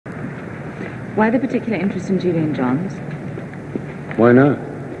Why the particular interest in Julian Jons? Why not?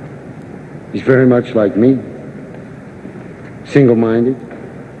 He's very much like me. Single-minded,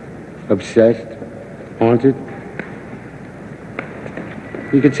 obsessed, haunted.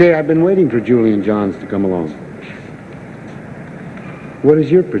 You could say I've been waiting for Julian Jons to come along. What is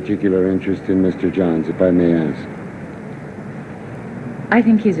your particular interest in Mr. Jons, if I may ask? I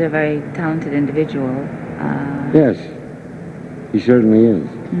think he's a very talented individual. Yes, he certainly is.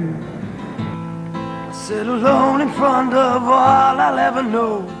 I sit alone in front of all I'll ever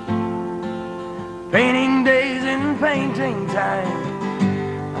know. Painting days in painting time.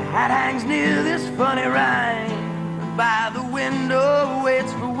 My hat hangs near this funny rhyme. By the window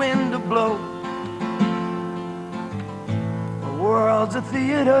waits for wind to blow. The world's a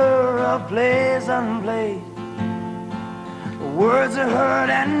theater of plays unplayed. The words are heard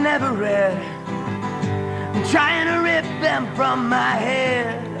and never read. I'm trying to rip them from my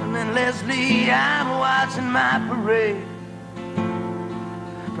head. And then Leslie, I'm watching my parade.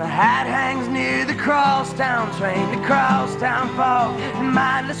 My hat hangs near the crosstown train. The crosstown fog in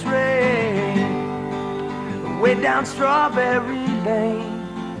mindless rain. Way down Strawberry Lane.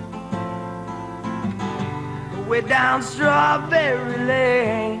 Way down Strawberry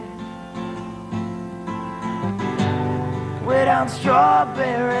Lane. Way down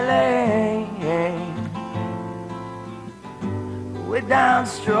Strawberry Lane. Way down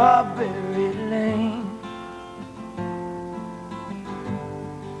Strawberry Lane.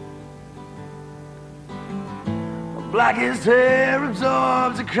 My blackest hair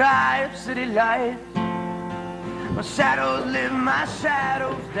absorbs the cry of city life. My shadows live, my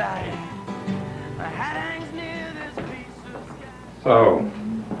shadows die. My hat hangs near this piece of sky. So,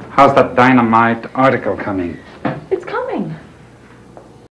 how's that dynamite article coming?